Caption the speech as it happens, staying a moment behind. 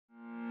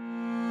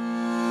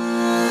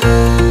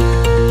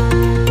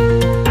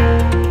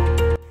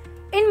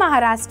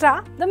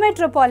Maharashtra, the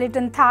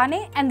metropolitan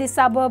Thane and the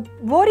suburb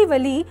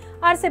Borivali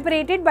are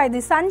separated by the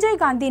Sanjay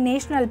Gandhi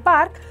National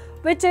Park,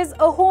 which is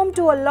a home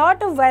to a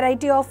lot of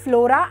variety of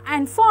flora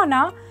and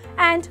fauna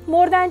and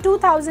more than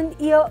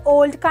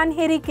 2000-year-old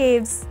Kanheri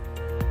caves.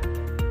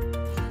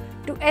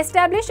 To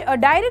establish a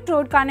direct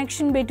road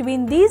connection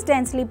between these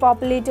densely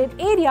populated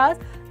areas,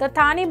 the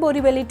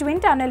Thane-Borivali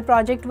Twin Tunnel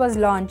project was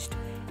launched.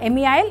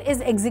 MEIL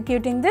is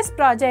executing this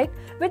project,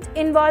 which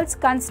involves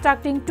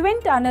constructing twin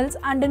tunnels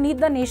underneath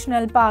the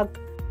national park.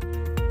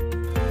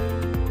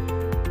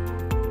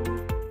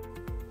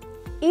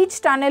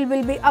 Each tunnel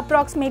will be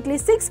approximately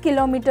 6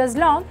 kilometers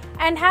long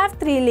and have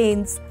 3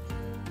 lanes.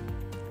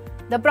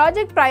 The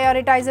project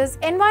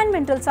prioritizes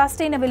environmental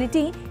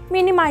sustainability,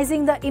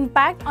 minimizing the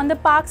impact on the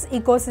park's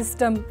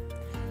ecosystem.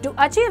 To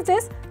achieve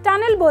this,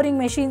 tunnel boring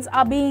machines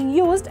are being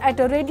used at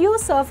a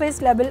reduced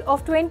surface level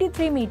of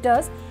 23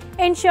 meters,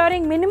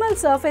 ensuring minimal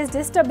surface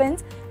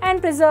disturbance and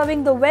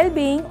preserving the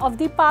well-being of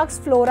the park's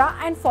flora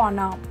and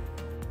fauna.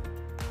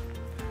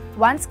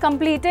 Once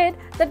completed,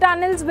 the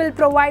tunnels will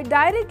provide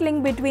direct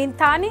link between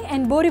Thane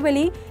and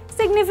Borivali,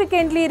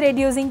 significantly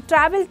reducing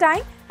travel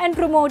time and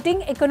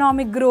promoting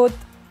economic growth.